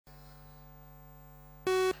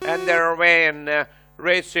and they're away and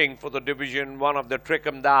racing for the Division 1 of the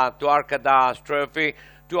Tricumdas Dwarkadas Trophy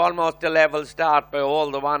to almost a level start by all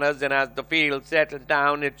the runners. And as the field settles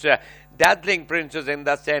down, it's Dazzling Princess in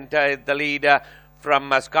the centre is the leader from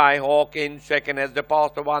Skyhawk. In second as the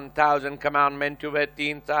past the 1,000 Commandment to the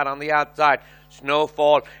inside on the outside.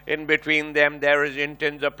 Snowfall in between them. There is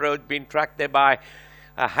Intense Approach being tracked there by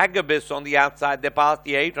Hagabis on the outside. They pass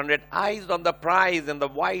the 800. Eyes on the Prize in the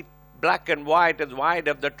white, black and white is wide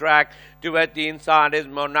of the track. Towards the inside is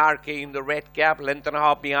Monarchy in the red cap. Length and a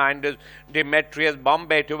half behind is Demetrius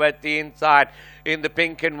Bombay towards the inside. In the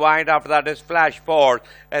pink and white, after that is Flash Force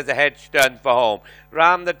as the head turns for home.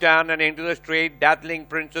 Round the turn and into the street, Dazzling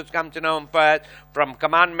Princess comes in home first. From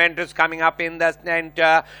Commandment is coming up in the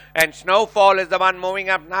center. And Snowfall is the one moving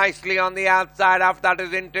up nicely on the outside. After that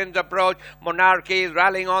is Intense Approach. Monarchy is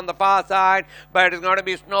rallying on the far side. But it's going to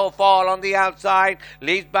be Snowfall on the outside.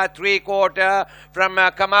 Leads by 3/4 from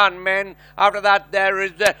Commandment. After that there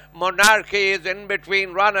is Monarchy is in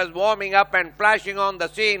between runners warming up and flashing on the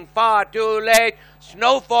scene. Far too late.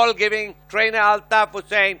 Snowfall giving trainer Altaf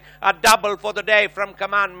Hussain a double for the day from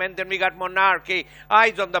Commandment. Then we got Monarchy,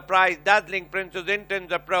 Eyes on the Prize, Dazzling Princess,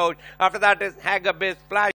 Intense Approach. After that is Hagabis, Flash